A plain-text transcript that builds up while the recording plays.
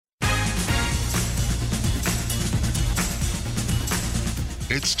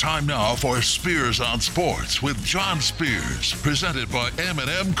It's time now for Spears on Sports with John Spears, presented by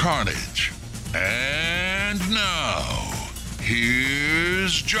M&M Carnage. And now,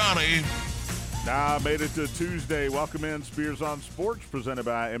 here's Johnny. Now, made it to Tuesday. Welcome in Spears on Sports, presented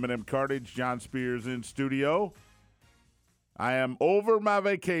by M&M Carnage. John Spears in studio. I am over my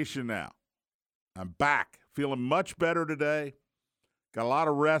vacation now. I'm back, feeling much better today. Got a lot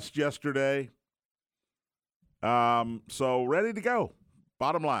of rest yesterday. So ready to go.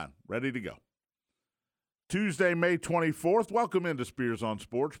 Bottom line, ready to go. Tuesday, May 24th. Welcome into Spears on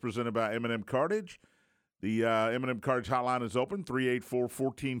Sports, presented by M&M Carnage. The M&M Carnage hotline is open,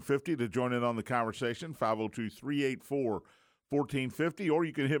 384-1450 to join in on the conversation, 502-384-1450. Or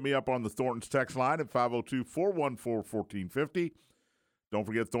you can hit me up on the Thornton's text line at 502-414-1450. Don't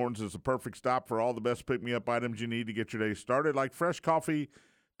forget, Thornton's is the perfect stop for all the best pick-me-up items you need to get your day started, like fresh coffee,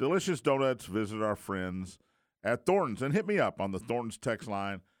 delicious donuts. Visit our friends at Thornton's and hit me up on the Thornton's text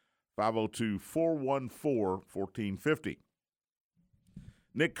line, 502-414-1450.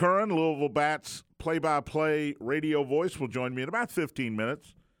 Nick Curran, Louisville Bats play-by-play radio voice, will join me in about 15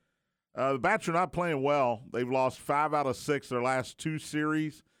 minutes. The Bats are not playing well. They've lost 5 out of 6 their last 2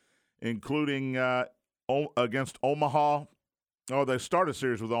 series, including against Omaha. Oh, they started a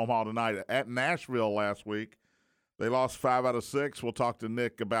series with Omaha tonight at Nashville last week. They lost 5 out of 6. We'll talk to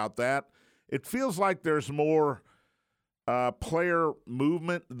Nick about that. It feels like there's more player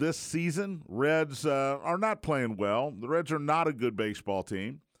movement this season. Reds are not playing well. The Reds are not a good baseball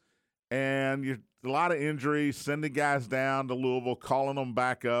team. And a lot of injuries, sending guys down to Louisville, calling them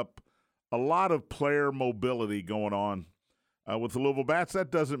back up. A lot of player mobility going on with the Louisville Bats.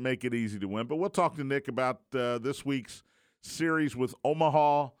 That doesn't make it easy to win. But we'll talk to Nick about this week's series with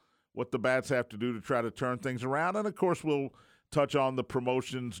Omaha, what the Bats have to do to try to turn things around. And, of course, we'll touch on the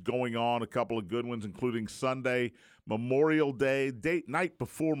promotions going on, a couple of good ones, including Sunday, Memorial Day, night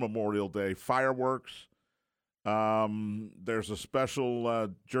before Memorial Day, fireworks. There's a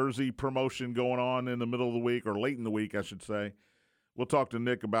special jersey promotion going on in the middle of the week, or late in the week, I should say. We'll talk to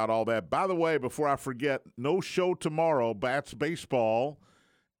Nick about all that. By the way, before I forget, no show tomorrow. Bats baseball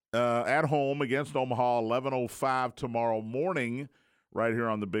at home against Omaha, 11:05 tomorrow morning, right here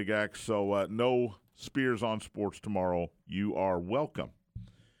on the Big X. So no Spears on Sports tomorrow. You are welcome.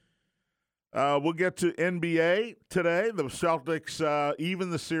 We'll get to NBA today. The Celtics even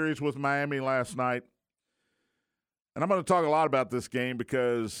the series with Miami last night. And I'm going to talk a lot about this game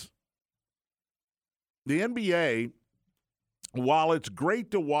because the NBA, while it's great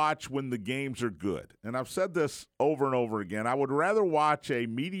to watch when the games are good, and I've said this over and over again, I would rather watch a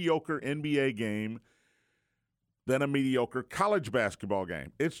mediocre NBA game than a mediocre college basketball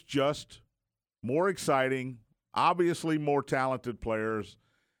game. It's just more exciting, obviously more talented players,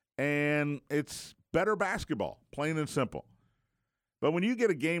 and it's better basketball, plain and simple. But when you get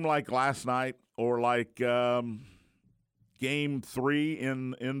a game like last night or like Game 3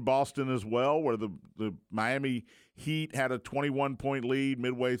 in Boston as well, where the Miami Heat had a 21-point lead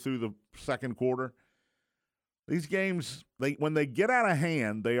midway through the second quarter, these games, when they get out of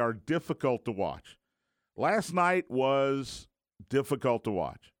hand, they are difficult to watch. Last night was difficult to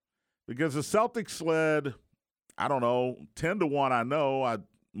watch because the Celtics led, 10-1, I know.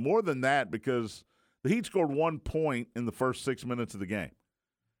 More than that because the Heat scored 1 point in the first 6 minutes of the game.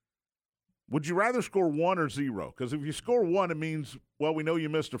 Would you rather score 1 or 0? Because if you score 1, it means, well, we know you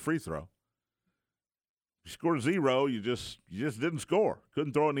missed a free throw. If you score 0, you just didn't score.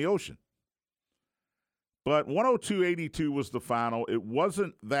 Couldn't throw it in the ocean. But 102-82 was the final. It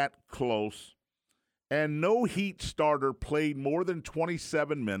wasn't that close. And no Heat starter played more than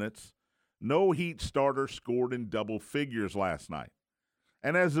 27 minutes. No Heat starter scored in double figures last night.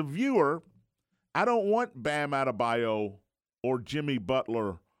 And as a viewer, I don't want Bam Adebayo or Jimmy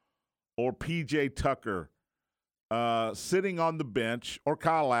Butler or P.J. Tucker sitting on the bench, or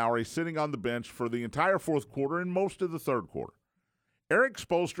Kyle Lowry sitting on the bench for the entire fourth quarter and most of the third quarter. Eric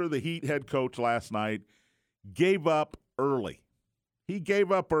Spoelstra, the Heat head coach last night, gave up early. He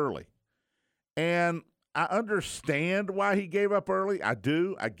gave up early. And I understand why he gave up early. I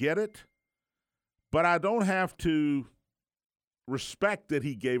do. I get it. But I don't have to respect that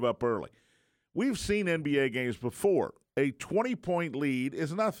he gave up early. We've seen NBA games before. A 20-point lead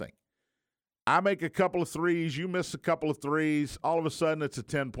is nothing. I make a couple of threes, you miss a couple of threes, all of a sudden it's a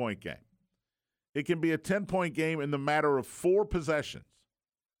 10-point game. It can be a 10-point game in the matter of 4 possessions.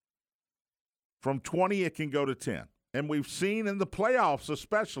 From 20, it can go to 10. And we've seen in the playoffs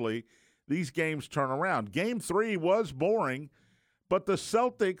especially, these games turn around. Game 3 was boring, but the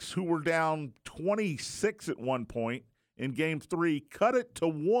Celtics, who were down 26 at one point in Game 3, cut it to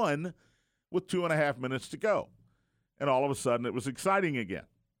 1 with 2.5 minutes to go. and all of a sudden it was exciting again.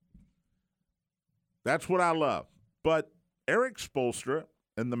 That's what I love. But Erik Spoelstra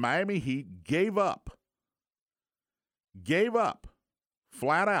and the Miami Heat gave up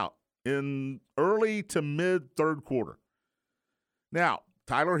flat out in early to mid third quarter. Now,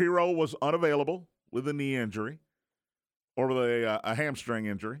 Tyler Hero was unavailable with a knee injury or with a hamstring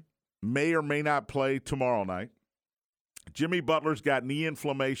injury. May or may not play tomorrow night. Jimmy Butler's got knee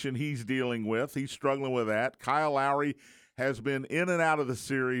inflammation he's dealing with. He's struggling with that. Kyle Lowry has been in and out of the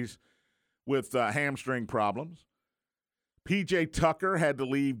series with hamstring problems. P.J. Tucker had to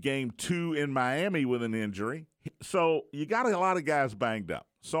leave Game 2 in Miami with an injury. So you got a lot of guys banged up.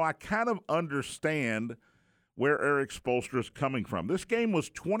 So I kind of understand where Erik Spoelstra is coming from. This game was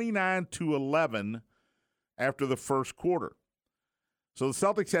 29-11 after the first quarter. So the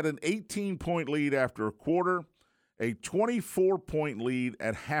Celtics had an 18-point lead after a quarter, a 24-point lead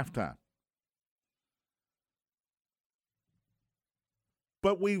at halftime.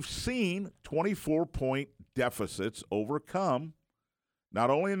 But we've seen 24-point deficits overcome, not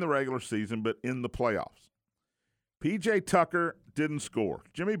only in the regular season, but in the playoffs. P.J. Tucker didn't score.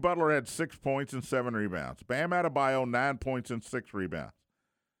 Jimmy Butler had 6 points and 7 rebounds. Bam Adebayo, 9 points and 6 rebounds.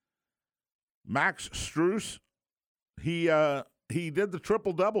 Max Strus, he did the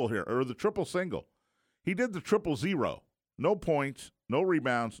triple-double here, or the triple-single. He did the triple-zero. No points, no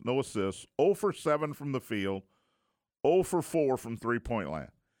rebounds, no assists, 0 for 7 from the field, 0 for 4 from three-point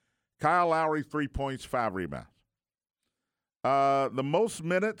land. Kyle Lowry, 3 points, 5 rebounds. The most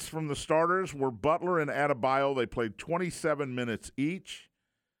minutes from the starters were Butler and Adebayo. They played 27 minutes each.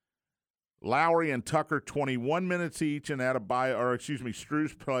 Lowry and Tucker, 21 minutes each, and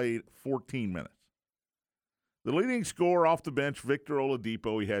Strus played 14 minutes. The leading scorer off the bench, Victor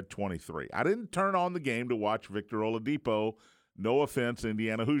Oladipo, he had 23. I didn't turn on the game to watch Victor Oladipo. No offense,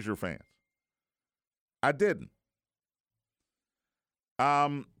 Indiana Hoosier fans. I didn't.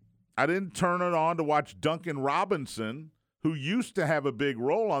 I didn't turn it on to watch Duncan Robinson, who used to have a big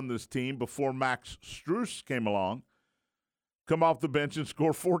role on this team before Max Strus came along, come off the bench and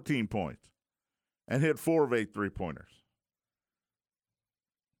score 14 points and hit 4 of 8 three-pointers.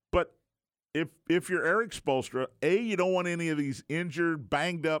 But if you're Erik Spoelstra, you don't want any of these injured,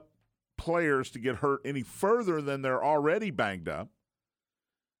 banged-up players to get hurt any further than they're already banged up.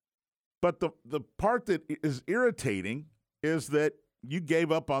 But the part that is irritating is that you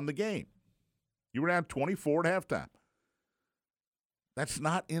gave up on the game. You were down 24 at halftime. That's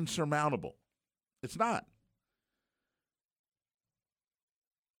not insurmountable. It's not.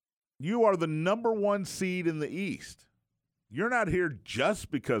 You are the number 1 seed in the East. You're not here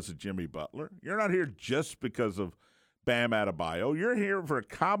just because of Jimmy Butler. You're not here just because of Bam Adebayo. You're here for a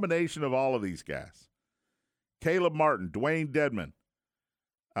combination of all of these guys. Caleb Martin, Dwayne Dedmon,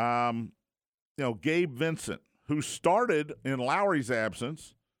 Gabe Vincent, who started in Lowry's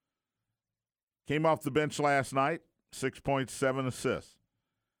absence, came off the bench last night, 6 points, 7 assists.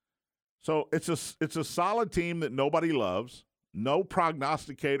 So it's a solid team that nobody loves. No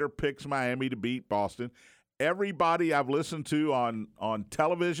prognosticator picks Miami to beat Boston. Everybody I've listened to on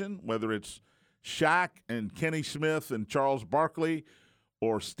television, whether it's Shaq and Kenny Smith and Charles Barkley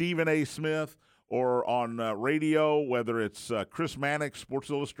or Stephen A. Smith, or on radio, whether it's Chris Mannix, Sports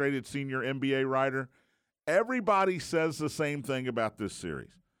Illustrated senior NBA writer, everybody says the same thing about this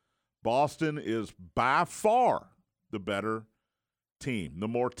series. Boston is by far the better team, the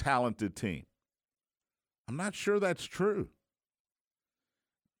more talented team. I'm not sure that's true.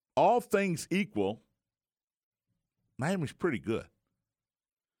 All things equal, Miami's pretty good.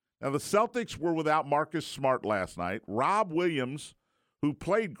 Now, the Celtics were without Marcus Smart last night. Rob Williams, who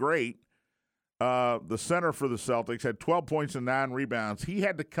played great, the center for the Celtics, had 12 points and 9 rebounds. He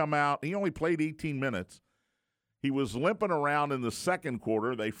had to come out. He only played 18 minutes. He was limping around in the second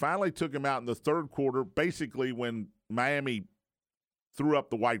quarter. They finally took him out in the third quarter, basically when Miami threw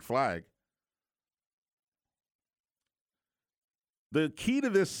up the white flag. The key to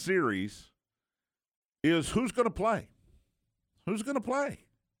this series is who's going to play. Who's going to play?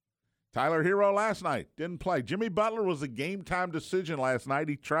 Tyler Hero last night didn't play. Jimmy Butler was a game-time decision last night.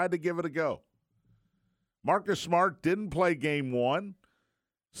 He tried to give it a go. Marcus Smart didn't play game 1.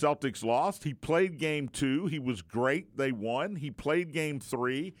 Celtics lost. He played game 2. He was great. They won. He played game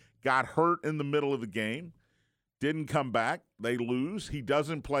 3, got hurt in the middle of the game, didn't come back. They lose. He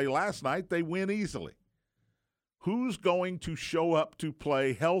doesn't play last night. They win easily. Who's going to show up to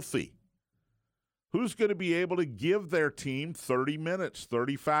play healthy? Who's going to be able to give their team 30 minutes,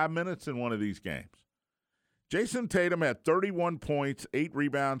 35 minutes in one of these games? Jason Tatum had 31 points, 8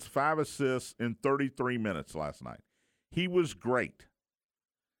 rebounds, 5 assists in 33 minutes last night. He was great.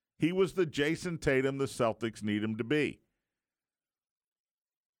 He was the Jason Tatum the Celtics need him to be.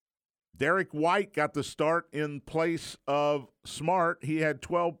 Derek White got the start in place of Smart. He had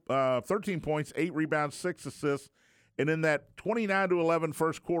 13 points, 8 rebounds, 6 assists, and in that 29-11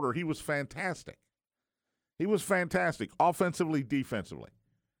 first quarter, he was fantastic. He was fantastic, offensively, defensively.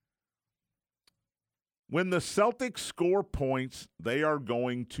 When the Celtics score points, they are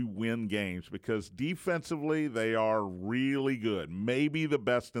going to win games because defensively they are really good, maybe the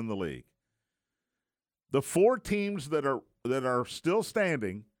best in the league. The 4 teams that are still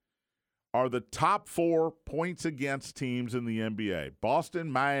standing are the top 4 points against teams in the NBA. Boston,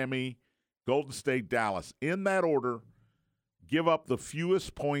 Miami, Golden State, Dallas. In that order, give up the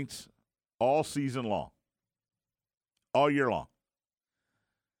fewest points all season long, all year long.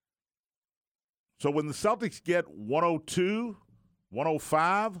 So when the Celtics get 102,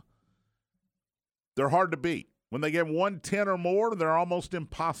 105, they're hard to beat. When they get 110 or more, they're almost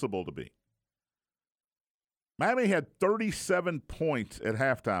impossible to beat. Miami had 37 points at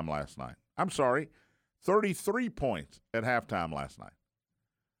halftime last night. 33 points at halftime last night.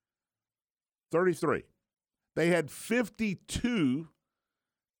 33. They had 52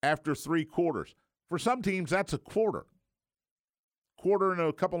 after 3 quarters. For some teams, that's a quarter. Quarter in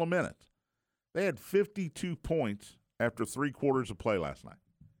a couple of minutes. They had 52 points after 3 quarters of play last night.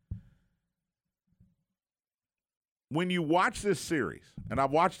 When you watch this series, and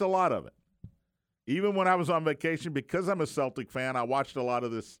I've watched a lot of it, even when I was on vacation, because I'm a Celtic fan, I watched a lot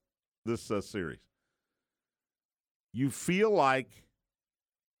of this series. You feel like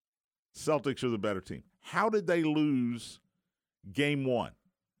Celtics are the better team. How did they lose game 1?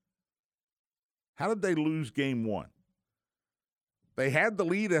 How did they lose game 1? They had the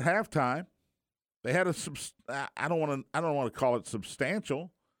lead at halftime. They had I don't want to call it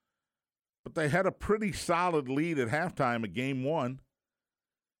substantial, but they had a pretty solid lead at halftime of game 1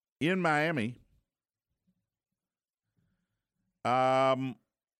 in Miami.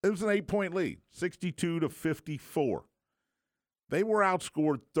 It was an 8-point lead, 62-54. They were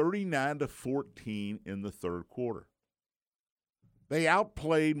outscored 39-14 in the third quarter. They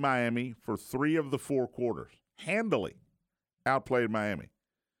outplayed Miami for 3 of the 4 quarters, handily outplayed Miami,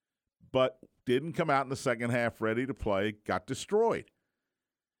 but didn't come out in the second half ready to play, got destroyed.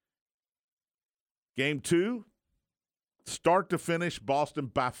 Game 2, start to finish, Boston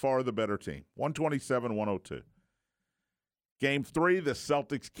by far the better team, 127-102. Game 3, the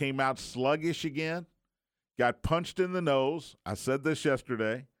Celtics came out sluggish again, got punched in the nose. I said this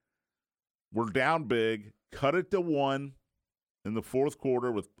yesterday. We're down big, cut it to 1 in the fourth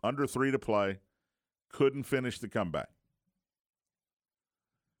quarter with under 3 to play, couldn't finish the comeback.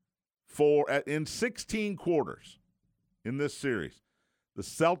 In 16 quarters in this series, the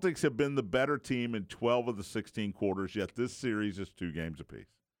Celtics have been the better team in 12 of the 16 quarters, yet this series is 2 games apiece.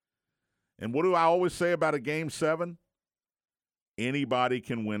 And what do I always say about a Game 7? Anybody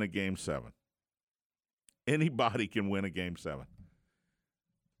can win a Game 7. Anybody can win a Game 7.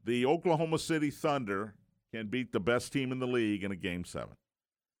 The Oklahoma City Thunder can beat the best team in the league in a Game 7.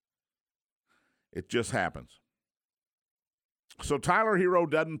 It just happens. So Tyler Hero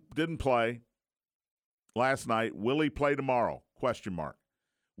didn't play last night. Will he play tomorrow? Question mark.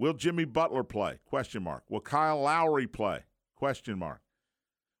 Will Jimmy Butler play? Question mark. Will Kyle Lowry play? Question mark.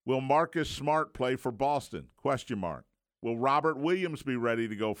 Will Marcus Smart play for Boston? Question mark. Will Robert Williams be ready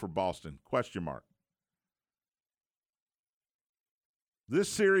to go for Boston? Question mark. This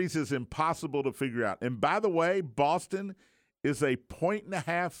series is impossible to figure out. And by the way, Boston is a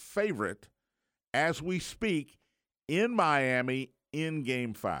 1.5 favorite as we speak in Miami in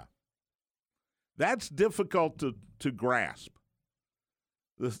Game 5. That's difficult to grasp.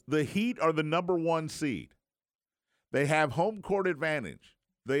 The Heat are the number 1 seed. They have home court advantage.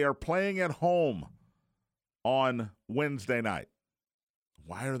 They are playing at home on Wednesday night.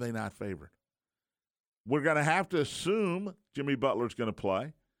 Why are they not favored? We're going to have to assume Jimmy Butler's going to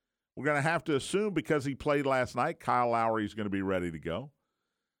play. We're going to have to assume because he played last night, Kyle Lowry is going to be ready to go.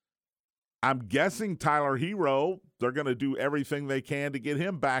 I'm guessing Tyler Hero, they're going to do everything they can to get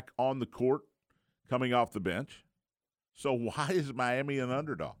him back on the court coming off the bench. So why is Miami an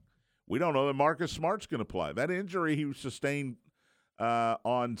underdog? We don't know that Marcus Smart's going to play. That injury he sustained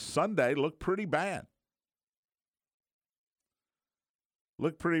on Sunday looked pretty bad.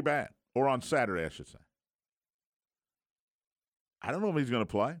 Looked pretty bad. Or on Saturday, I should say. I don't know if he's going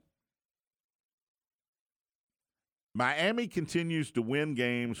to play. Miami continues to win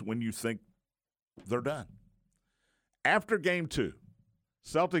games when you think they're done. After Game 2,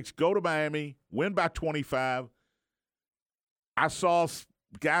 Celtics go to Miami, win by 25. I saw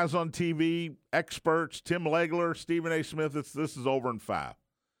guys on TV, experts, Tim Legler, Stephen A. Smith, this is over in 5.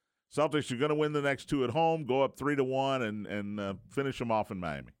 Celtics are going to win the next 2 at home, go up 3-1, and finish them off in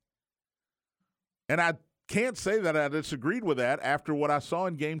Miami. And I can't say that I disagreed with that after what I saw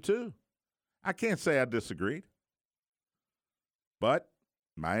in Game 2. I can't say I disagreed. But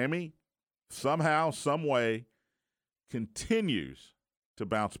Miami, somehow, some way, continues to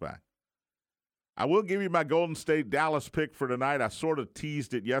bounce back. I will give you my Golden State-Dallas pick for tonight. I sort of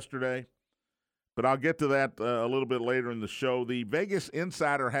teased it yesterday, but I'll get to that a little bit later in the show. The Vegas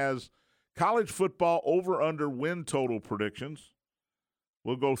Insider has college football over-under win total predictions.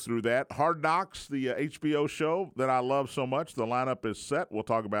 We'll go through that. Hard Knocks, the HBO show that I love so much. The lineup is set. We'll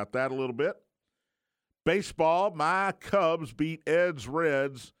talk about that a little bit. Baseball, my Cubs beat Ed's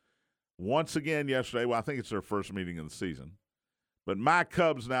Reds once again yesterday. Well, I think it's their first meeting of the season. But my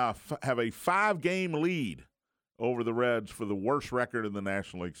Cubs now have a 5-game lead over the Reds for the worst record in the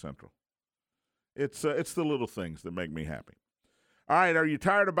National League Central. It's the little things that make me happy. All right, are you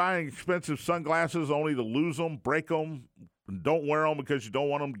tired of buying expensive sunglasses only to lose them, break them, and don't wear them because you don't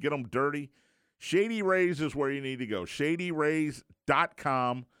want them to get them dirty? Shady Rays is where you need to go.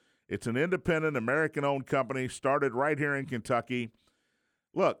 ShadyRays.com. It's an independent, American-owned company started right here in Kentucky.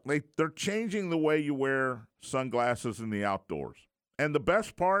 Look, they're changing the way you wear sunglasses in the outdoors. And the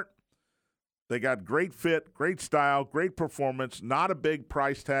best part, they got great fit, great style, great performance, not a big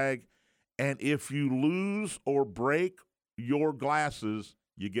price tag. And if you lose or break your glasses,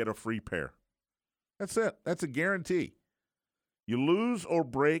 you get a free pair. That's it. That's a guarantee. You lose or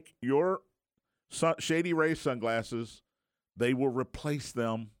break your Shady Rays sunglasses, they will replace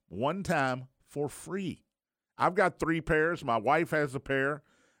them one time for free. I've got 3 pairs. My wife has a pair.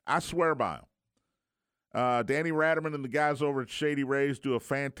 I swear by them. Danny Ratterman and the guys over at Shady Rays do a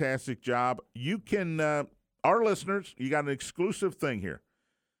fantastic job. You can, our listeners, you got an exclusive thing here.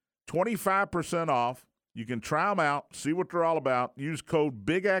 25% off. You can try them out, see what they're all about. Use code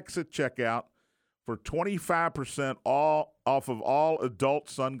BIGX at checkout for 25% off of all adult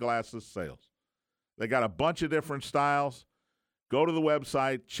sunglasses sales. They got a bunch of different styles. Go to the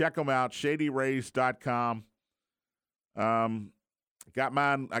website, check them out, ShadyRays.com. Got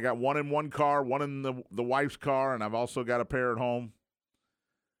mine. I got one in one car, one in the wife's car, and I've also got a pair at home.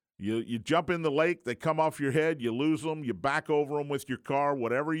 You jump in the lake, they come off your head, you lose them, you back over them with your car,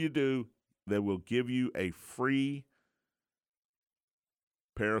 whatever you do, they will give you a free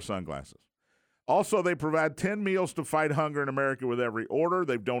pair of sunglasses. Also, they provide 10 meals to fight hunger in America with every order.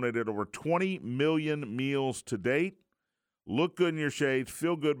 They've donated over 20 million meals to date. Look good in your shades.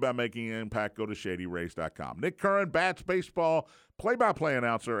 Feel good by making an impact. Go to ShadyRays.com. Nick Curran, Bats Baseball, play-by-play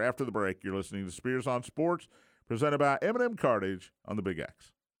announcer. After the break, you're listening to Spears on Sports, presented by M&M Cartage on the Big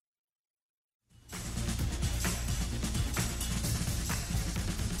X.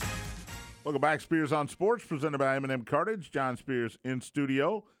 Welcome back, Spears on Sports, presented by M&M Cartage. John Spears in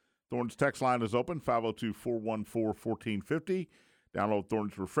studio. Thornton's text line is open, 502-414-1450. Download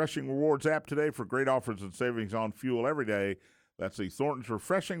Thornton's Refreshing Rewards app today for great offers and savings on fuel every day. That's the Thornton's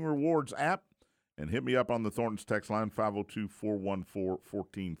Refreshing Rewards app. And hit me up on the Thornton's text line,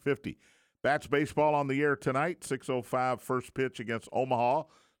 502-414-1450. Bats baseball on the air tonight, 6:05 first pitch against Omaha,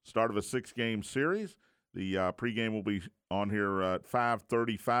 start of a 6-game series. The pregame will be on here at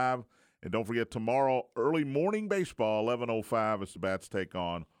 5:35. And don't forget, tomorrow, early morning baseball, 11:05, as the Bats take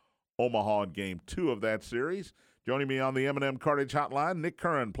on Omaha in Game 2 of that series. Joining me on the M&M Cartage Hotline, Nick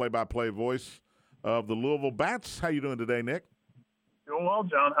Curran, play-by-play voice of the Louisville Bats. How you doing today, Nick? Doing well,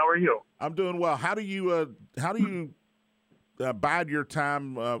 John. How are you? I'm doing well. How do you bide your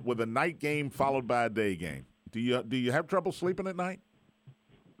time with a night game followed by a day game? Do you have trouble sleeping at night?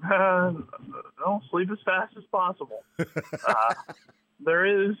 No, sleep as fast as possible. There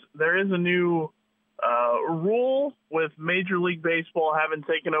is a new rule with Major League Baseball having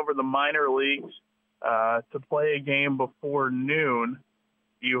taken over the minor leagues. To play a game before noon,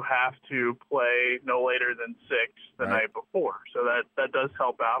 you have to play no later than 6 the night before. So that does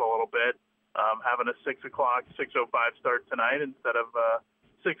help out a little bit. Having a 6 o'clock, 6:05 start tonight instead of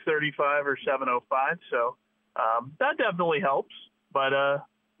 6:35 or 7:05. So that definitely helps. But,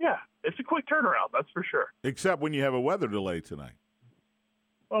 yeah, it's a quick turnaround, that's for sure. Except when you have a weather delay tonight.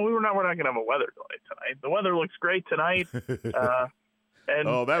 Well, we're not going to have a weather delay tonight. The weather looks great tonight.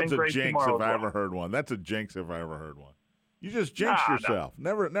 That's a jinx if I ever heard one. That's a jinx if I ever heard one. You just jinxed yourself.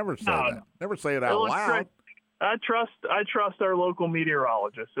 No. Never say that. No. Never say it out loud. Great. I trust our local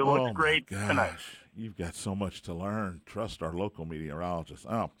meteorologist. It looks great tonight. You've got so much to learn. Trust our local meteorologist.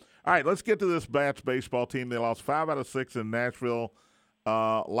 Oh. All right, let's get to this Bats baseball team. They lost 5 out of 6 in Nashville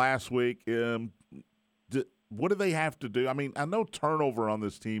last week. What do they have to do? I mean, I know turnover on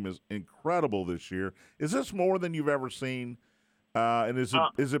this team is incredible this year. Is this more than you've ever seen And is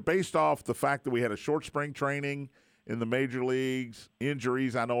it based off the fact that we had a short spring training in the major leagues?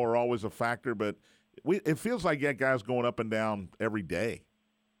 Injuries, I know, are always a factor, but it feels like you got guys going up and down every day.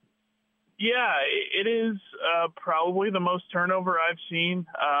 Yeah, it is probably the most turnover I've seen.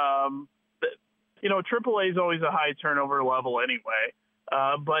 AAA is always a high turnover level anyway.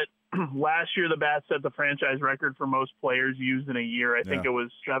 But last year, the Bats set the franchise record for most players used in a year. I think it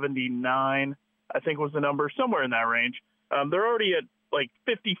was 79, I think was the number, somewhere in that range. They're already at like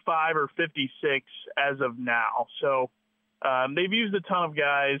 55 or 56 as of now. So they've used a ton of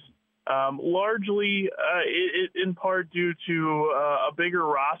guys. Largely in part due to a bigger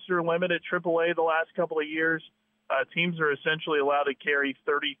roster limit at AAA the last couple of years. Teams are essentially allowed to carry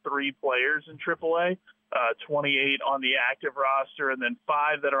 33 players in AAA, 28 on the active roster, and then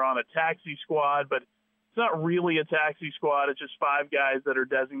 5 that are on a taxi squad. But it's not really a taxi squad. It's just 5 guys that are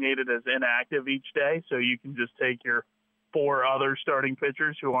designated as inactive each day. So you can just take your 4 other starting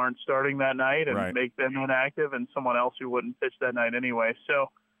pitchers who aren't starting that night and make them inactive, and someone else who wouldn't pitch that night anyway. So,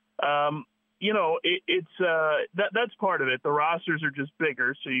 that's part of it. The rosters are just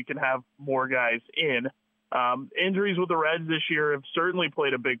bigger, so you can have more guys in. Injuries with the Reds this year have certainly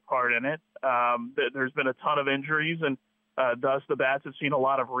played a big part in it. There's been a ton of injuries, and thus the Bats have seen a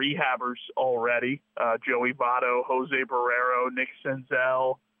lot of rehabbers already. Joey Votto, Jose Barrero, Nick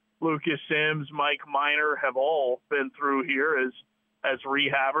Senzel, Lucas Sims, Mike Minor have all been through here as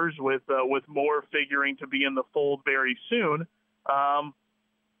rehabbers, with more figuring to be in the fold very soon.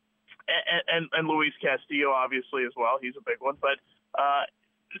 And Luis Castillo, obviously, as well. He's a big one. But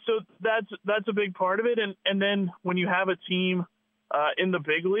so that's a big part of it. And then when you have a team in the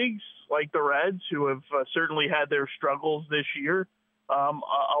big leagues like the Reds, who have certainly had their struggles this year,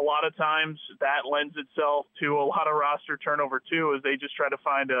 a lot of times that lends itself to a lot of roster turnover, too, as they just try to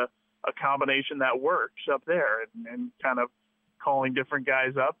find a combination that works up there and kind of calling different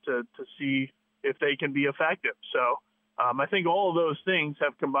guys up to see if they can be effective. So I think all of those things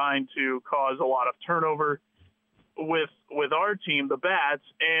have combined to cause a lot of turnover with our team, the Bats,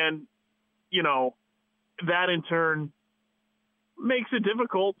 and, that in turn makes it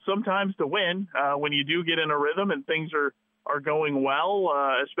difficult sometimes to win when you do get in a rhythm and things are going well,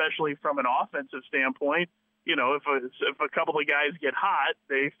 especially from an offensive standpoint. If a couple of guys get hot,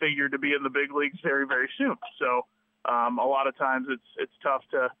 they figure to be in the big leagues very, very soon. So a lot of times it's tough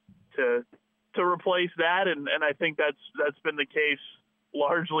to replace that, and I think that's been the case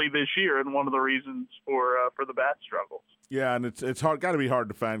largely this year, and one of the reasons for the Bats struggles. Yeah, and it's hard. Got to be hard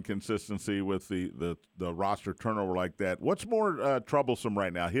to find consistency with the roster turnover like that. What's more troublesome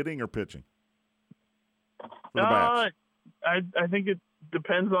right now, hitting or pitching for the Bats? I think it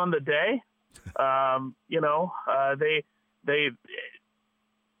depends on the day.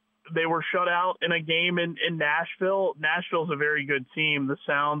 They were shut out in a game in Nashville. Nashville's a very good team. The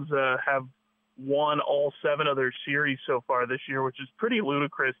Sounds have won all 7 of their series so far this year, which is pretty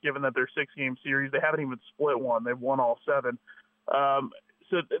ludicrous given that they're 6-game series. They haven't even split one. They've won all 7.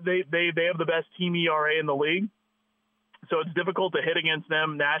 So they have the best team ERA in the league. So it's difficult to hit against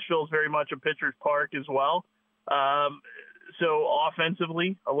them. Nashville's very much a pitcher's park as well. So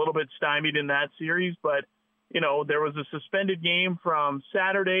offensively, a little bit stymied in that series, but there was a suspended game from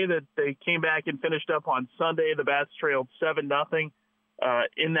Saturday that they came back and finished up on Sunday. The Bats trailed 7-0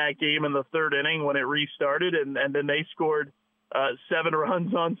 in that game in the 3rd inning when it restarted, and then they scored 7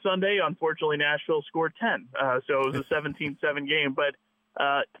 runs on Sunday. Unfortunately, Nashville scored 10, so it was a 17-7 game. But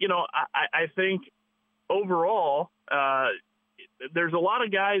I think overall, there's a lot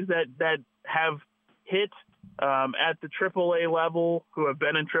of guys that have hit at the AAA level who have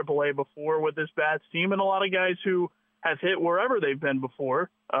been in AAA before with this Bats team, and a lot of guys who have hit wherever they've been before,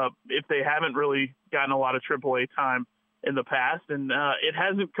 if they haven't really gotten a lot of AAA time in the past. And it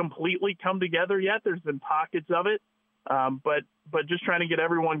hasn't completely come together yet. There's been pockets of it, but just trying to get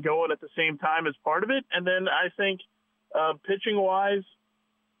everyone going at the same time is part of it. And then I think pitching-wise,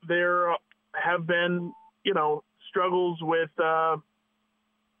 there have been, struggles with the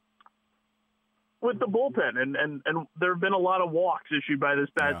bullpen, and there have been a lot of walks issued by this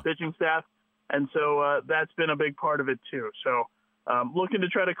Bats pitching staff, and so that's been a big part of it too. So looking to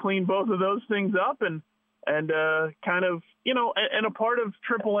try to clean both of those things up, and kind of, and a part of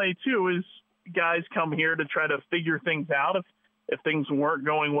AAA too is guys come here to try to figure things out if things weren't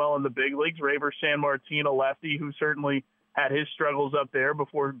going well in the big leagues. Raver Sanmartin, a lefty who certainly had his struggles up there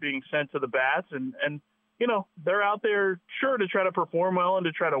before being sent to the Bats, and they're out there sure to try to perform well and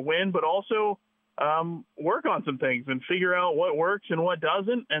to try to win, but also work on some things and figure out what works and what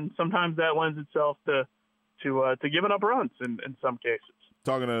doesn't. And sometimes that lends itself to giving up runs in some cases.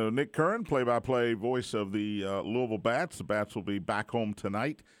 Talking to Nick Curran, play-by-play voice of the Louisville Bats. The Bats will be back home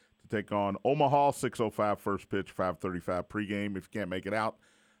tonight to take on Omaha, 6:05 first pitch, 5:35 pregame. If you can't make it out,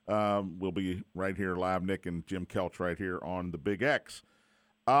 we'll be right here live, Nick and Jim Kelch right here on the Big X.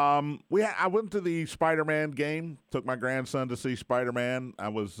 I went to the Spider-Man game, took my grandson to see Spider-Man. I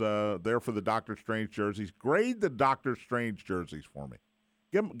was there for the Doctor Strange jerseys. Grade the Doctor Strange jerseys for me.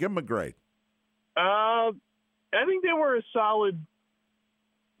 Give them a grade. I think they were a solid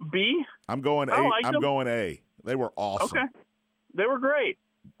B. I'm going A. I'm going A. They were awesome. Okay, they were great.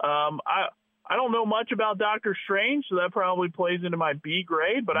 I don't know much about Doctor Strange, so that probably plays into my B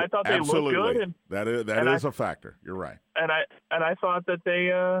grade. But I thought they looked good, and that is a factor. You're right. And I thought that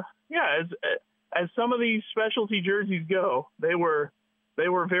they, as some of these specialty jerseys go, they were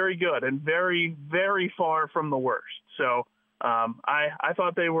very good and very, very far from the worst. So I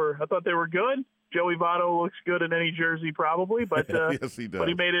thought they were good. Joey Votto looks good in any jersey, probably, but yes, he does. But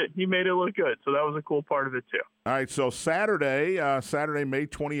he made it look good, so that was a cool part of it too. All right, so Saturday, May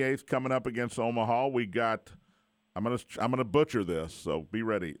 28th, coming up against Omaha, we got. I'm gonna butcher this, so be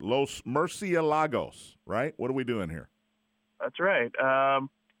ready. Los Murciélagos, right? What are we doing here? That's right.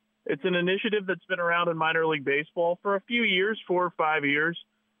 It's an initiative that's been around in minor league baseball for a few years, 4 or 5 years.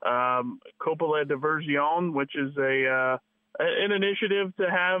 Copa La Diversión, which is an initiative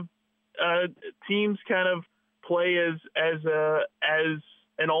to have teams kind of play as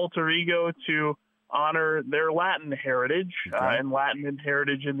an alter ego to honor their Latin heritage and Latin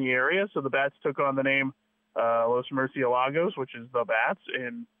heritage in the area. So the Bats took on the name Los Murciélagos, which is the Bats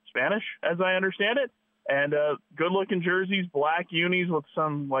in Spanish, as I understand it. And good-looking jerseys, black unis with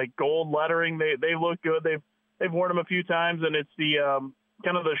some like gold lettering. They look good. They've worn them a few times, and it's the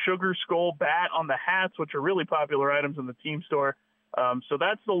kind of the sugar skull bat on the hats, which are really popular items in the team store. So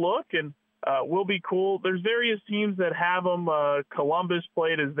that's the look, and will be cool. There's various teams that have them. Columbus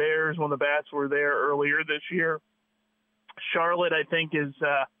played as theirs when the Bats were there earlier this year. Charlotte, I think, is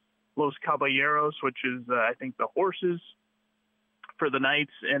Los Caballeros, which is I think the horses for the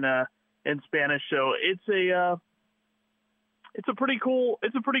Knights in Spanish. So it's a pretty cool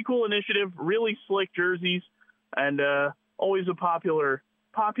initiative. Really slick jerseys, and always a popular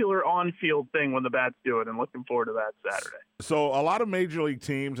on-field thing when the Bats do it, and looking forward to that Saturday. So a lot of major league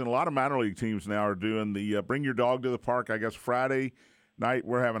teams and a lot of minor league teams now are doing the bring your dog to the park. I guess Friday night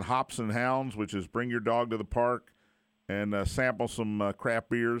we're having Hops and Hounds, which is bring your dog to the park and sample some craft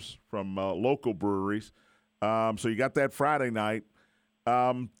beers from local breweries. So you got that Friday night.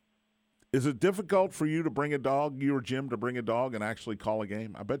 Is it difficult for you to bring a dog, you or Jim, to bring a dog and actually call a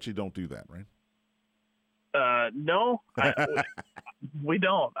game? I bet you don't do that, right? No, we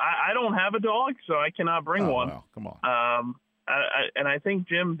don't. I don't have a dog, so I cannot bring one. Well, come on. And I think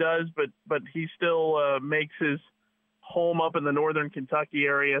Jim does, but he still makes his home up in the northern Kentucky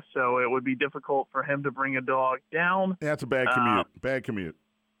area, so it would be difficult for him to bring a dog down. Yeah, it's a bad commute. Bad commute.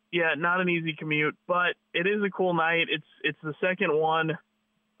 Yeah, not an easy commute, but it is a cool night. It's the second one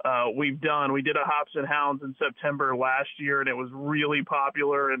we've done. We did a Hops and Hounds in September last year, and it was really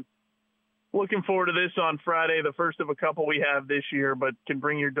popular, and looking forward to this on Friday, the first of a couple we have this year, but can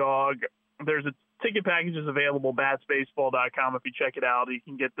bring your dog. There's a ticket packages available, batsbaseball.com. If you check it out, you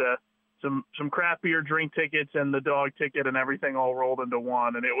can get some craft beer drink tickets and the dog ticket and everything all rolled into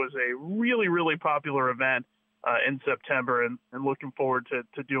one. And it was a really, really popular event in September, and looking forward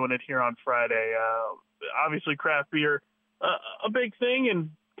to doing it here on Friday. Obviously, craft beer, a big thing, and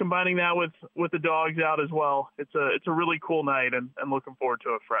combining that with the dogs out as well. It's a really cool night, and looking forward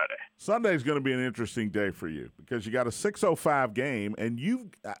to it Friday. Sunday's going to be an interesting day for you because you got a 6:05 game, and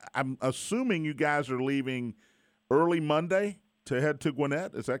I'm assuming you guys are leaving early Monday to head to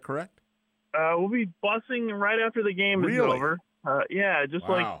Gwinnett. Is that correct? We'll be busing right after the game is over. Yeah, just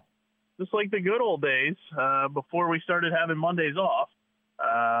like the good old days before we started having Mondays off.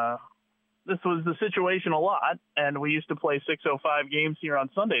 This was the situation a lot, and we used to play 6:05 games here on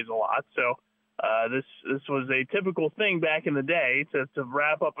Sundays a lot. So this was a typical thing back in the day to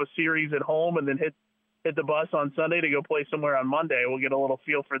wrap up a series at home and then hit the bus on Sunday to go play somewhere on Monday. We'll get a little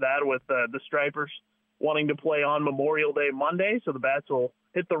feel for that with the Stripers wanting to play on Memorial Day Monday. So the Bats will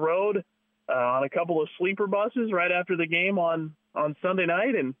hit the road on a couple of sleeper buses right after the game on Sunday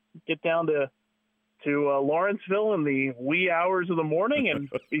night and get down to Lawrenceville in the wee hours of the morning and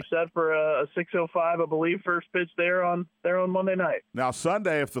be set for a 6:05, I believe, first pitch there on Monday night. Now,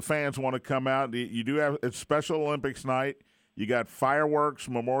 Sunday, if the fans want to come out, you do have it's Special Olympics night. You got fireworks,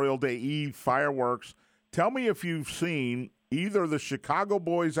 Memorial Day Eve fireworks. Tell me if you've seen either the Chicago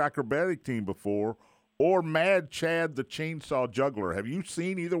Boys acrobatic team before or Mad Chad the Chainsaw Juggler. Have you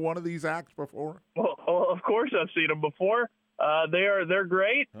seen either one of these acts before? Well, of course I've seen them before. They're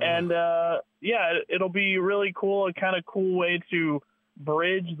great, and it'll be really cool. A kind of cool way to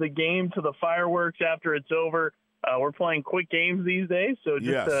bridge the game to the fireworks after it's over. We're playing quick games these days, so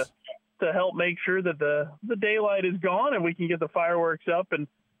just to help make sure that the daylight is gone and we can get the fireworks up and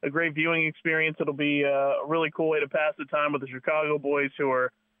a great viewing experience. It'll be a really cool way to pass the time with the Chicago boys, who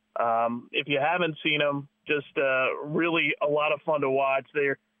are, if you haven't seen them, just really a lot of fun to watch.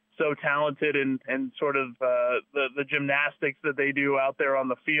 They're so talented and sort of the gymnastics that they do out there on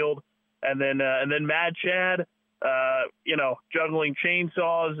the field. And then Mad Chad, juggling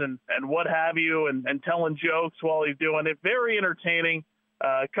chainsaws and what have you, and telling jokes while he's doing it. Very entertaining.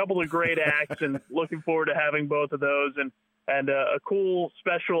 A couple of great acts, and looking forward to having both of those. And a cool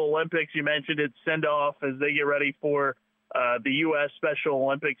Special Olympics. You mentioned it, send-off as they get ready for the U.S. Special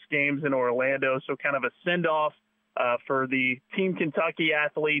Olympics games in Orlando. So kind of a send-off for the Team Kentucky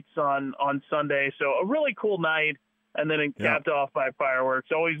athletes on Sunday. So a really cool night, and then capped off by fireworks.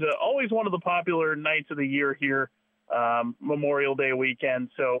 Always one of the popular nights of the year here, Memorial Day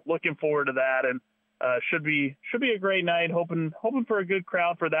weekend. So looking forward to that, and should be a great night. Hoping for a good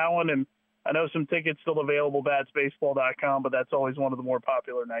crowd for that one. And I know some tickets still available, batsbaseball.com, but that's always one of the more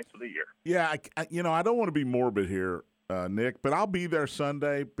popular nights of the year. Yeah, I don't want to be morbid here, Nick, but I'll be there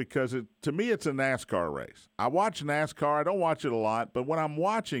Sunday because to me it's a NASCAR race. I watch NASCAR. I don't watch it a lot, but when I'm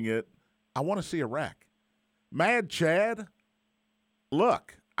watching it, I want to see a wreck. Mad Chad,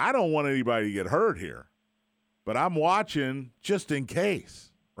 look, I don't want anybody to get hurt here, but I'm watching just in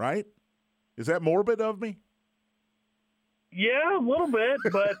case, right? Is that morbid of me? Yeah, a little bit,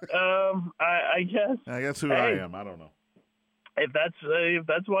 but I guess. I guess who I am. I don't know. If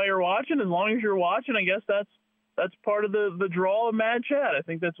that's why you're watching, as long as you're watching, I guess that's part of the draw of Mad Chad. I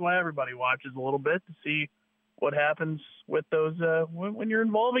think that's why everybody watches a little bit, to see what happens with those when you're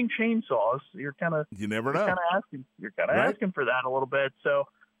involving chainsaws. You never know. You're kind of asking for that a little bit. So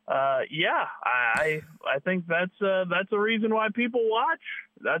I think that's a reason why people watch.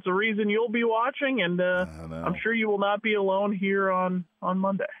 That's a reason you'll be watching, and I'm sure you will not be alone here on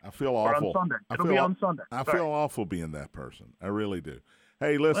Monday. I feel awful. Or on Sunday. It'll be on Sunday. I feel awful being that person. I really do.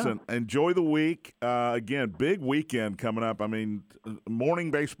 Hey, listen, enjoy the week. Again, big weekend coming up. I mean, morning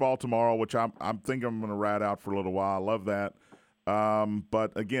baseball tomorrow, which I'm thinking I'm going to ride out for a little while. I love that.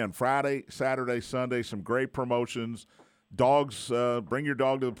 But again, Friday, Saturday, Sunday, some great promotions. Dogs, bring your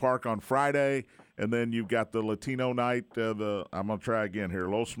dog to the park on Friday, and then you've got the Latino night. I'm going to try again here.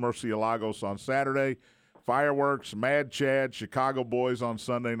 Los Murcielagos on Saturday, fireworks, Mad Chad, Chicago boys on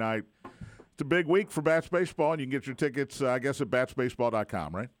Sunday night. It's a big week for Bats Baseball, and you can get your tickets, I guess, at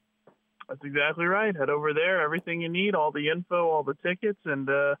batsbaseball.com, right? That's exactly right. Head over there. Everything you need, all the info, all the tickets, and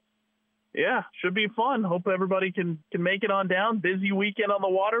should be fun. Hope everybody can make it on down. Busy weekend on the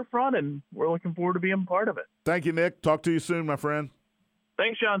waterfront, and we're looking forward to being part of it. Thank you, Nick. Talk to you soon, my friend.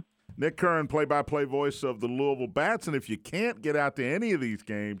 Thanks, John. Nick Curran, play-by-play voice of the Louisville Bats. And if you can't get out to any of these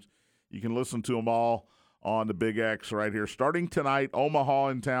games, you can listen to them all on the Big X right here. Starting tonight, Omaha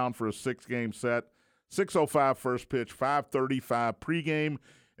in town for a 6-game set. 6:05 first pitch, 5:35 pregame.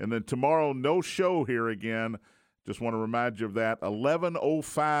 And then tomorrow, no show here again. Just want to remind you of that.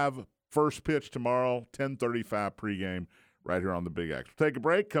 11:05 first pitch tomorrow, 10:35 pregame right here on the Big X. We'll take a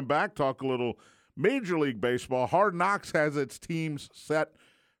break, come back, talk a little Major League Baseball. Hard Knocks has its teams set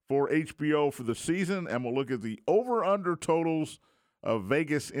for HBO for the season, and we'll look at the over-under totals of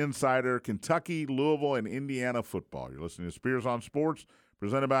Vegas Insider, Kentucky, Louisville, and Indiana football. You're listening to Spears on Sports,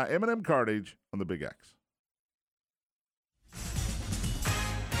 presented by M&M Cartage on the Big X.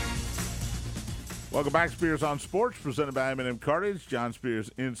 Welcome back, Spears on Sports, presented by M&M Cartage. John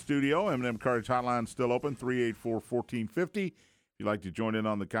Spears in studio. M&M Cartage hotline still open, 384-1450. If you'd like to join in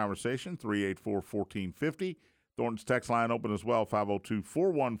on the conversation, 384-1450. Thornton's text line open as well,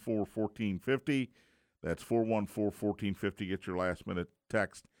 502-414-1450. That's 414-1450. Get your last-minute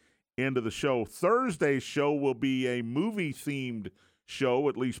text into the show. Thursday's show will be a movie-themed show,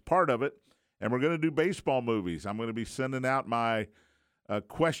 at least part of it, and we're going to do baseball movies. I'm going to be sending out my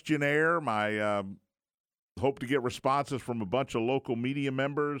questionnaire, my hope to get responses from a bunch of local media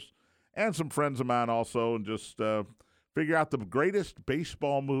members and some friends of mine also, and just figure out the greatest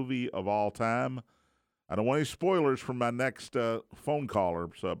baseball movie of all time. I don't want any spoilers from my next phone caller,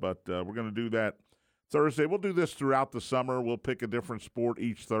 but we're going to do that Thursday. We'll do this throughout the summer. We'll pick a different sport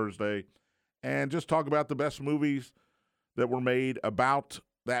each Thursday and just talk about the best movies that were made about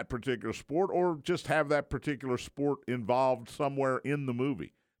that particular sport, or just have that particular sport involved somewhere in the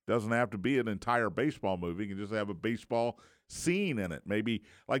movie. Doesn't have to be an entire baseball movie. You can just have a baseball scene in it. Maybe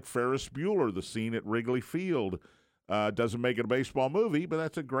like Ferris Bueller, the scene at Wrigley Field. Doesn't make it a baseball movie, but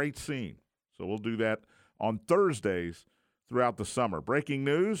that's a great scene. So we'll do that on Thursdays throughout the summer. Breaking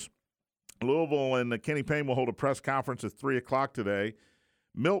news, Louisville and Kenny Payne will hold a press conference at 3 o'clock today.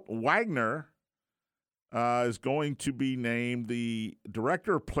 Milt Wagner is going to be named the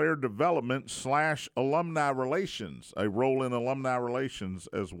Director of Player Development / Alumni Relations, a role in Alumni Relations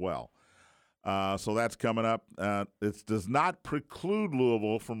as well. So that's coming up. It does not preclude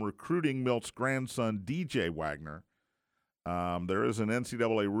Louisville from recruiting Milt's grandson, DJ Wagner. There is an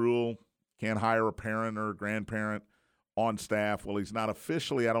NCAA rule, can't hire a parent or a grandparent on staff. Well, he's not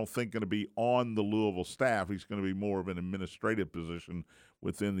officially, I don't think, going to be on the Louisville staff. He's going to be more of an administrative position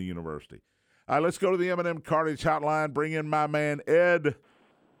within the university. All right, let's go to the M&M Cartage Hotline. Bring in my man, Ed.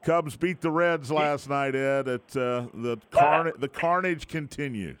 Cubs beat the Reds last night, Ed. The carnage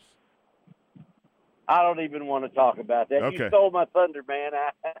continues. I don't even want to talk about that. Okay. You stole my thunder, man,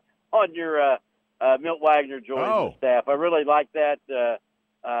 on your Milt Wagner joining the staff. I really like that.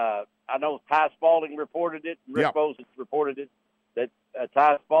 I know Ty Spalding reported it. Rick Moses reported it. That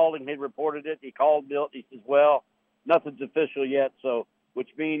Ty Spalding had reported it. He called Milt. He says, well, nothing's official yet, so which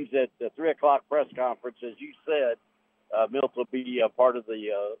means that the 3 o'clock press conference, as you said, Milt will be a part of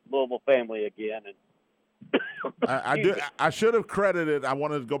the Louisville family again. And I should have credited. I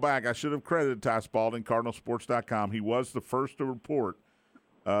wanted to go back. I should have credited Ty Spalding, CardinalSports.com. He was the first to report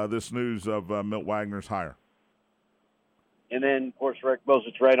this news of Milt Wagner's hire. And then, of course, Rick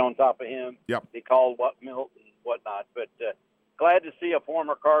Moses right on top of him. Yep. He called Milt and whatnot. But glad to see a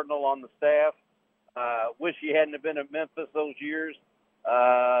former Cardinal on the staff. Wish he hadn't have been at Memphis those years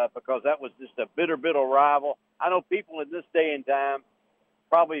because that was just a bitter rival. I know people in this day and time,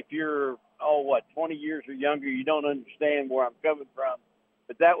 probably if you're, 20 years or younger, you don't understand where I'm coming from.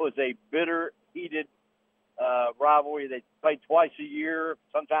 But that was a bitter, heated rivalry. They played twice a year,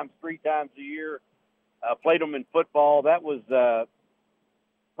 sometimes 3 times a year. Played them in football. That was,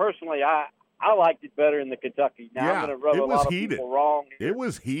 personally, I liked it better in the Kentucky. Now, I'm going to rub a lot of people wrong here. It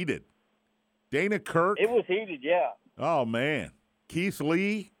was heated. Dana Kirk. It was heated, yeah. Oh, man. Keith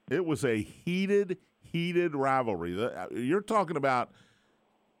Lee, it was a heated rivalry. You're talking about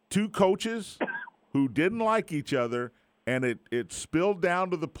 2 coaches who didn't like each other, and it spilled down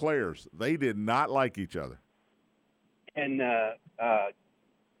to the players. They did not like each other. And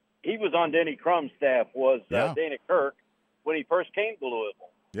he was on Denny Crum's staff, Dana Kirk, when he first came to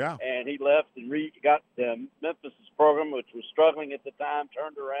Louisville. Yeah. And he left and got Memphis' program, which was struggling at the time,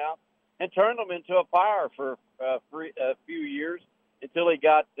 turned around and turned them into a fire for a few years until he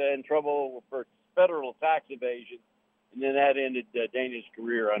got in trouble for federal tax evasion. And then that ended Dana's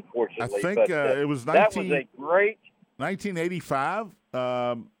career, unfortunately. I think it was that was a great 1985.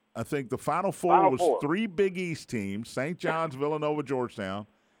 I think the Final Four was 3 Big East teams: St. John's, Villanova, Georgetown,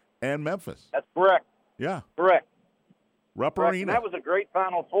 and Memphis. That's correct. Yeah. Correct. Rupp Arena. And that was a great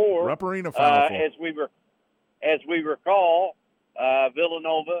Final Four. Rupp Arena Final Four. As we recall,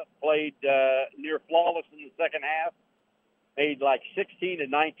 Villanova played near flawless in the second half. Made like 16 to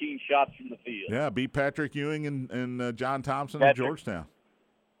 19 shots from the field. Yeah, beat Patrick Ewing and John Thompson in Georgetown.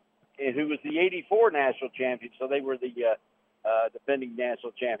 Who was the 84 national champion, so they were the defending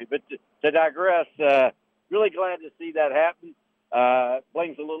national champion. But to digress, really glad to see that happen.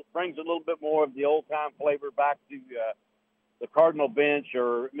 Brings a little bit more of the old-time flavor back to the Cardinal bench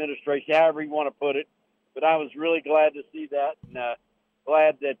or administration, however you want to put it. But I was really glad to see that, and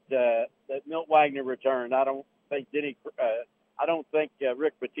glad that Milt Wagner returned. I don't think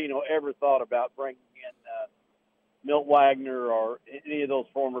Rick Pitino ever thought about bringing in Milt Wagner or any of those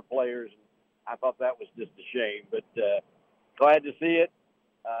former players. I thought that was just a shame, but glad to see it.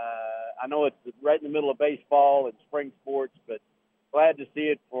 I know it's right in the middle of baseball and spring sports, but glad to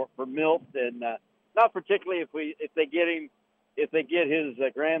see it for Milt, and not particularly if they get his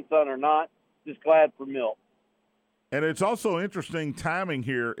grandson or not. Just glad for Milt. And it's also interesting timing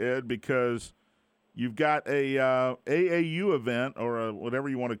here, Ed, because you've got a AAU event or whatever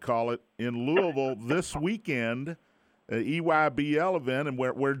you want to call it in Louisville this weekend, an EYBL event, and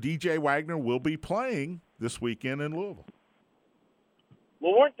where DJ Wagner will be playing this weekend in Louisville.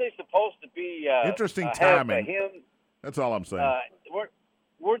 Well, weren't they supposed to be interesting timing? Him, that's all I'm saying.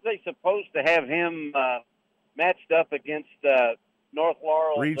 Weren't they supposed to have him matched up against North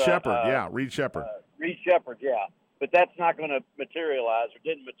Laurel? Reed Shepherd, Reed Shepherd. Reed Shepherd, yeah. But that's not going to materialize or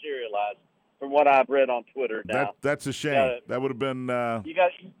didn't materialize from what I've read on Twitter now. That's a shame. That would have been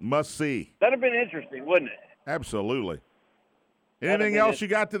must see. That would have been interesting, wouldn't it? Absolutely. Anything else you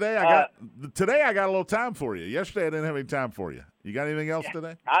got today? Today I got a little time for you. Yesterday I didn't have any time for you. You got anything else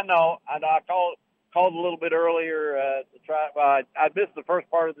today? I know. I called a little bit earlier to try. I missed the first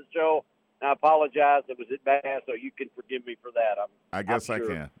part of the show, and I apologize. It was at bad, so you can forgive me for that. I guess I'm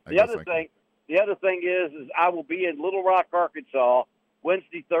sure. I can. The other thing, the other thing is I will be in Little Rock, Arkansas,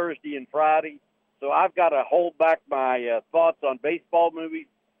 Wednesday, Thursday, and Friday. So I've got to hold back my thoughts on baseball movies.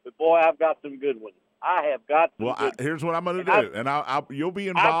 But, boy, I've got some good ones. I have got some good ones. Here's what I'm going to do, and you'll be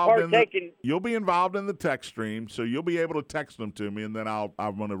involved you'll be involved in the text stream, so you'll be able to text them to me, and then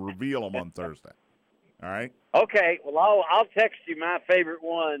I'm going to reveal them on Thursday. All right? Okay. Well, I'll text you my favorite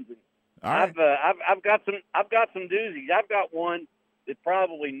ones. All right. I've got some doozies. I've got one that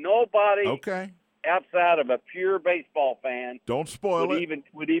probably nobody outside of a pure baseball fan don't spoil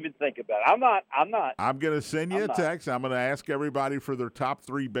would even think about. I'm not. I'm going to send you a text. I'm going to ask everybody for their top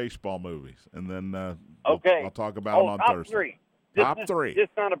 3 baseball movies, and then I'll talk about them on Thursday. 3. Top 3.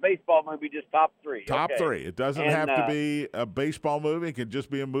 Just not a baseball movie, just top 3. Top 3. It doesn't have to be a baseball movie. It can just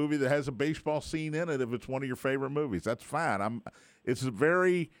be a movie that has a baseball scene in it if it's one of your favorite movies. That's fine. It's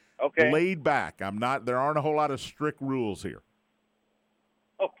very laid back. There aren't a whole lot of strict rules here.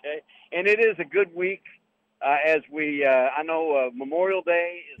 Okay. And it is a good week as I know Memorial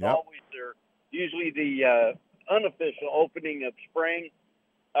Day is always usually the unofficial opening of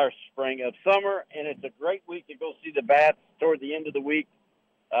summer, and it's a great week to go see the Bats toward the end of the week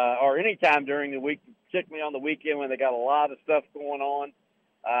or anytime during the week, particularly on the weekend when they got a lot of stuff going on.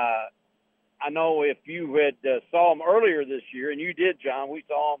 I know if you had saw them earlier this year, and you did, John, we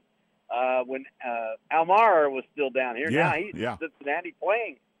saw them when Almara was still down here. Now he's in Cincinnati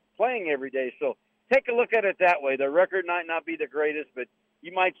playing every day. So take a look at it that way. Their record might not be the greatest, but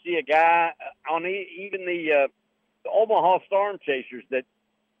you might see a guy on even the Omaha Storm Chasers that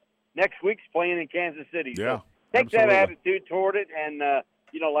next week's playing in Kansas City. Yeah, so take that attitude toward it, and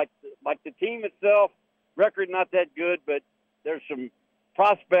like the team itself, record not that good, but there's some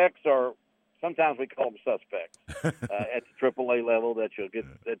prospects, or sometimes we call them suspects at the AAA level that you'll get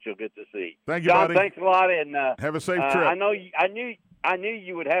to see. Thank you, John, buddy. thanks a lot, and have a safe trip. I knew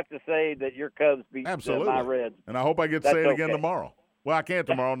you would have to say that your Cubs beat my Reds. And I hope I get to say it again tomorrow. Well, I can't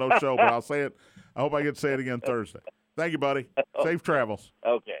tomorrow, no show, but I'll say it. I hope I get to say it again Thursday. Thank you, buddy. Safe travels.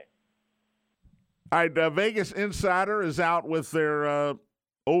 Okay. All right, Vegas Insider is out with their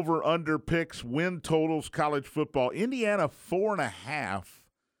over-under picks, win totals, college football. Indiana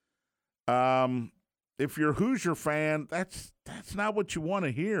 4.5. If you're a Hoosier fan, that's not what you want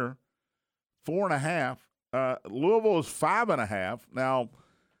to hear. 4.5. Louisville is 5.5. Now,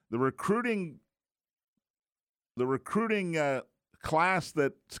 the recruiting class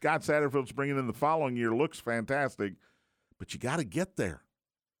that Scott Satterfield's bringing in the following year looks fantastic, but you got to get there.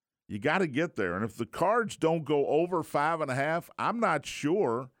 You got to get there. And if the Cards don't go over 5.5, I'm not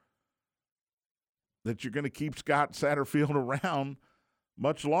sure that you're going to keep Scott Satterfield around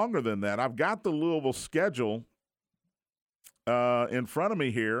much longer than that. I've got the Louisville schedule in front of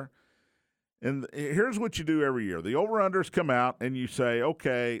me here. And here's what you do every year. The over-unders come out, and you say,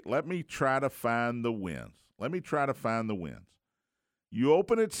 okay, let me try to find the wins. You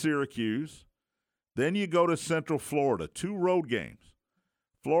open at Syracuse. Then you go to Central Florida, 2 road games.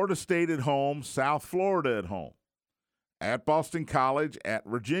 Florida State at home, South Florida at home. At Boston College, at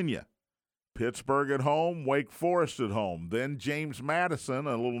Virginia. Pittsburgh at home, Wake Forest at home. Then James Madison,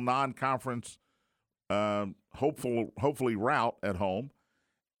 a little non-conference, hopefully route at home.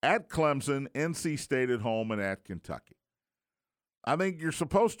 At Clemson, NC State at home, and at Kentucky. I think you're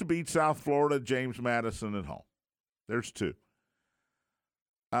supposed to beat South Florida, James Madison at home. There's 2.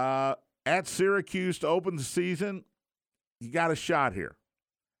 At Syracuse to open the season, you got a shot here.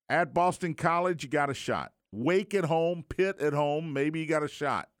 At Boston College, you got a shot. Wake at home, Pitt at home, maybe you got a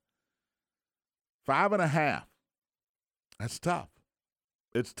shot. 5.5. That's tough.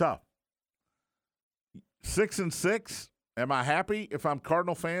 It's tough. 6-6. Am I happy if I'm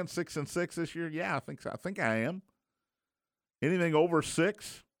Cardinal fan, 6-6 this year? Yeah, I think so. I think I am. Anything over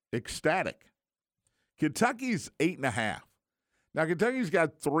 6, ecstatic. Kentucky's 8.5. Now, Kentucky's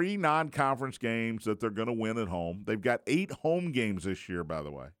got 3 non-conference games that they're going to win at home. They've got 8 home games this year, by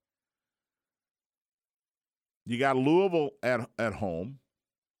the way. You got Louisville at home.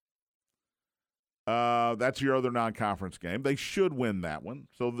 That's your other non-conference game. They should win that one.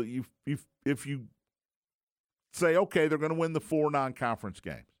 So that if you say, okay, they're going to win the 4 non-conference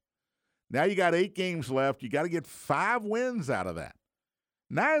games. Now you got 8 games left. You got to get 5 wins out of that.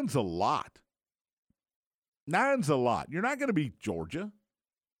 9's a lot. 9's a lot. You're not going to beat Georgia.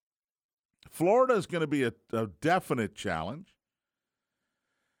 Florida is going to be a definite challenge.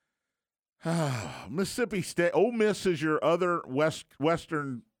 Mississippi State. Ole Miss is your other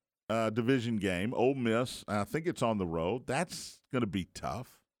Western division game. Ole Miss. I think it's on the road. That's going to be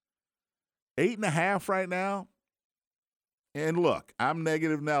tough. 8.5 right now. And look, I'm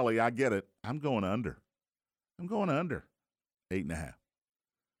negative Nelly. I get it. I'm going under. 8.5.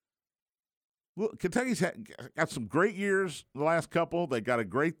 Well, Kentucky's got some great years the last couple. They got a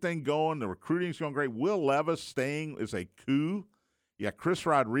great thing going. The recruiting's going great. Will Levis staying is a coup. Yeah, Chris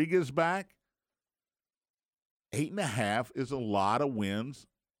Rodriguez back. 8.5 is a lot of wins,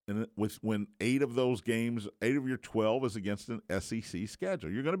 and when 8 of those games, 8 of your 12 is against an SEC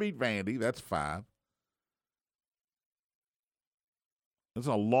schedule. You're going to beat Vandy. That's 5. It's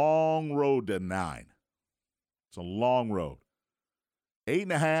a long road to 9. It's a long road.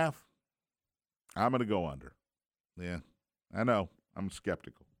 8.5. I'm going to go under. Yeah, I know. I'm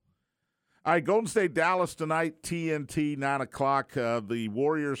skeptical. All right, Golden State, Dallas tonight, TNT, 9 o'clock. The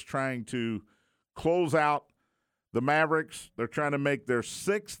Warriors trying to close out the Mavericks. They're trying to make their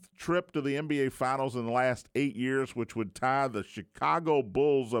 6th trip to the NBA Finals in the last 8 years, which would tie the Chicago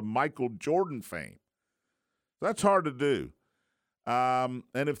Bulls of Michael Jordan fame. That's hard to do. And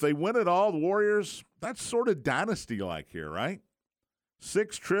if they win it all, the Warriors, that's sort of dynasty-like here, right?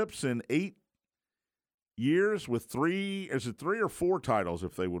 6 trips in 8 years with 3 or 4 titles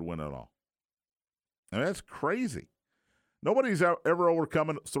if they would win it all. I mean, that's crazy. Nobody's ever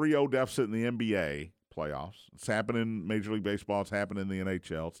overcome a 3-0 deficit in the NBA playoffs. It's happened in Major League Baseball. It's happened in the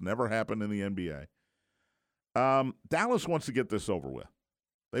NHL. It's never happened in the NBA. Dallas wants to get this over with.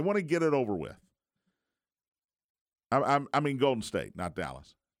 They want to get it over with. I mean Golden State, not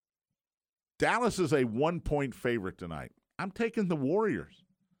Dallas. Dallas is a 1-point favorite tonight. I'm taking the Warriors.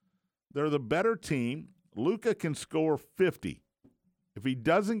 They're the better team. Luka can score 50. If he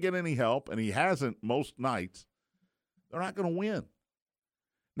doesn't get any help, and he hasn't most nights, they're not going to win.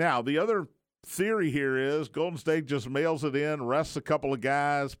 Now, the other theory here is Golden State just mails it in, rests a couple of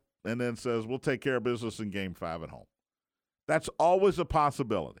guys, and then says, we'll take care of business in Game 5 at home. That's always a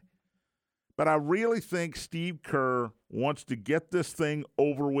possibility. But I really think Steve Kerr wants to get this thing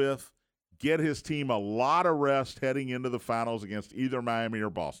over with, get his team a lot of rest heading into the finals against either Miami or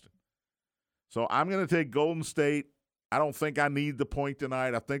Boston. So I'm going to take Golden State. I don't think I need the point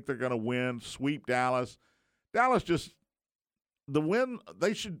tonight. I think they're going to win, sweep Dallas. Dallas just, the win,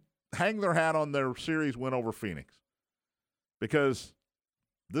 they should hang their hat on their series win over Phoenix because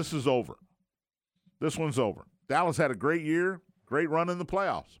this is over. This one's over. Dallas had a great year, great run in the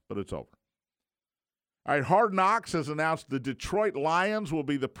playoffs, but it's over. All right, Hard Knocks has announced the Detroit Lions will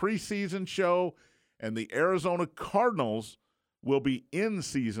be the preseason show, and the Arizona Cardinals will be in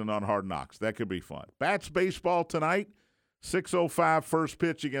season on Hard Knocks. That could be fun. Bats baseball tonight, 6:05 first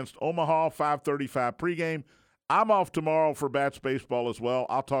pitch against Omaha, 5:35 pregame. I'm off tomorrow for Bats baseball as well.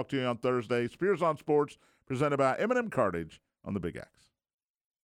 I'll talk to you on Thursday. Spears on Sports, presented by M&M Cartage on the Big X.